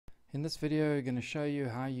In this video, I'm going to show you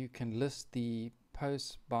how you can list the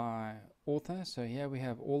posts by author. So here we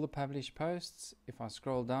have all the published posts. If I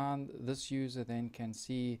scroll down, this user then can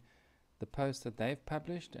see the posts that they've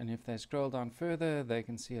published, and if they scroll down further, they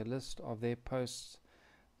can see a list of their posts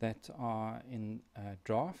that are in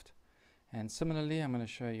draft. And similarly, I'm going to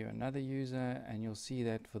show you another user, and you'll see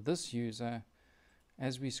that for this user,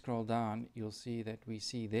 as we scroll down, you'll see that we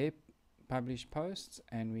see their published posts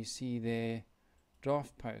and we see their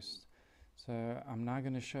draft posts. So I'm now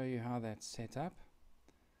going to show you how that's set up.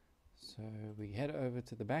 So we head over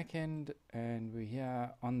to the back end and we're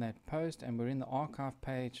here on that post, and we're in the archive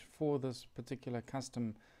page for this particular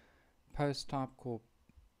custom post type called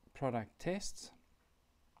product tests.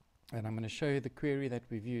 And I'm going to show you the query that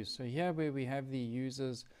we've used. So here where we have the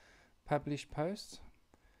users published posts,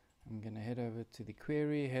 I'm going to head over to the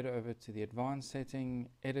query, head over to the advanced setting,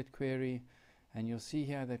 edit query, and you'll see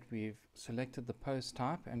here that we've selected the post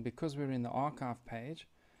type. And because we're in the archive page,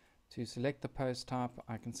 to select the post type,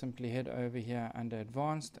 I can simply head over here under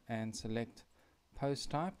advanced and select post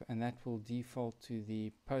type, and that will default to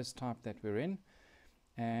the post type that we're in.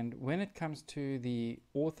 And when it comes to the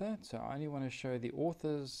author, so I only want to show the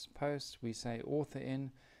author's posts, we say author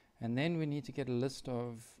in, and then we need to get a list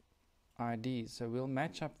of IDs. So we'll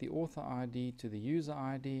match up the author ID to the user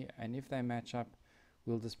ID, and if they match up,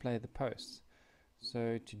 we'll display the posts.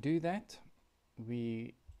 So to do that,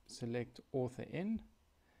 we select author in,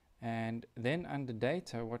 and then under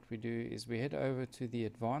data, what we do is we head over to the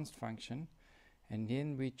advanced function, and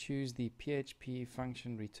then we choose the PHP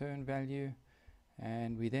function return value,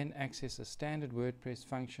 and we then access a standard WordPress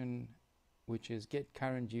function, which is get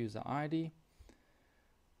current user ID.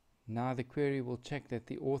 Now the query will check that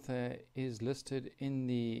the author is listed in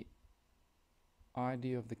the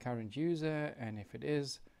ID of the current user, and if it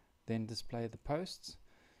is, then display the posts.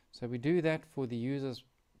 So we do that for the user's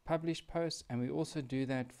published posts, and we also do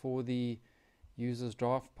that for the user's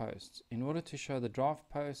draft posts. In order to show the draft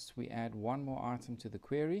posts, we add one more item to the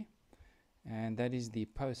query, and that is the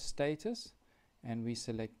post status, and we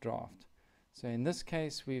select draft. So in this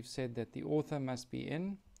case, we've said that the author must be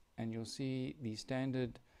in, and you'll see the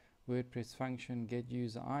standard WordPress function get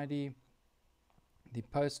user ID. The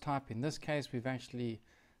post type, in this case, we've actually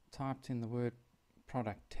typed in the word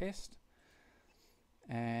product test,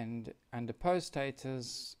 and under post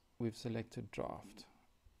status we've selected draft,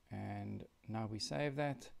 and now we save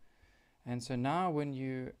that. And so now when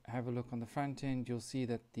you have a look on the front end, you'll see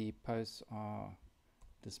that the posts are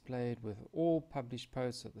displayed with all published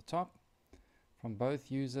posts at the top from both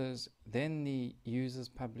users, then the users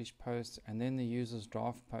published posts, and then the users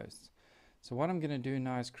draft posts. So what I'm going to do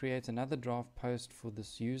now is create another draft post for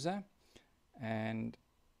this user and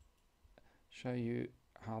show you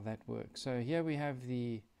how that works. So here we have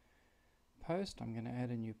the post. I'm going to add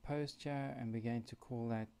a new post here, and we're going to call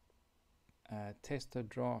that tester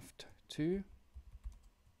draft 2.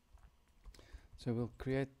 So we'll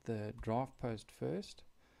create the draft post first,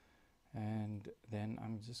 and then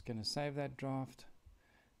I'm just going to save that draft.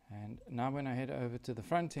 And now when I head over to the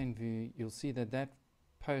front end view, you'll see that that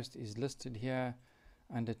post is listed here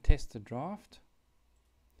under tester draft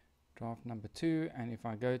number 2, and if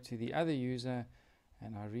I go to the other user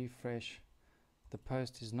and I refresh, the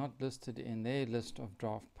post is not listed in their list of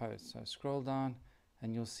draft posts. So scroll down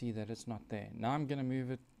and you'll see that it's not there. Now I'm going to move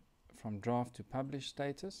it from draft to publish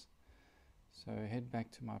status. So head back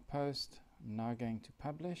to my post. I'm now going to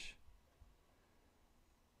publish.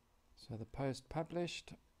 So the post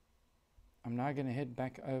published. I'm now going to head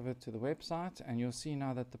back over to the website, and you'll see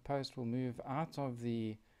now that the post will move out of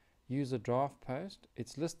the user draft post.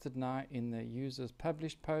 It's listed now in the user's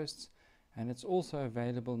published posts, and it's also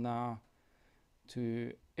available now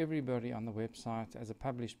to everybody on the website as a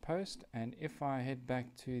published post. And if I head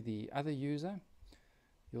back to the other user,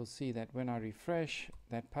 you'll see that when I refresh,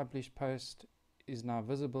 that published post is now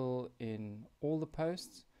visible in all the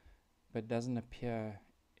posts but doesn't appear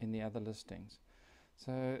in the other listings.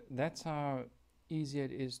 So that's how easy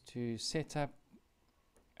it is to set up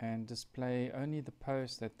and display only the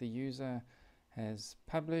posts that the user has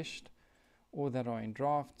published or that are in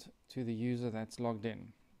draft to the user that's logged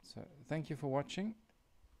in. So thank you for watching,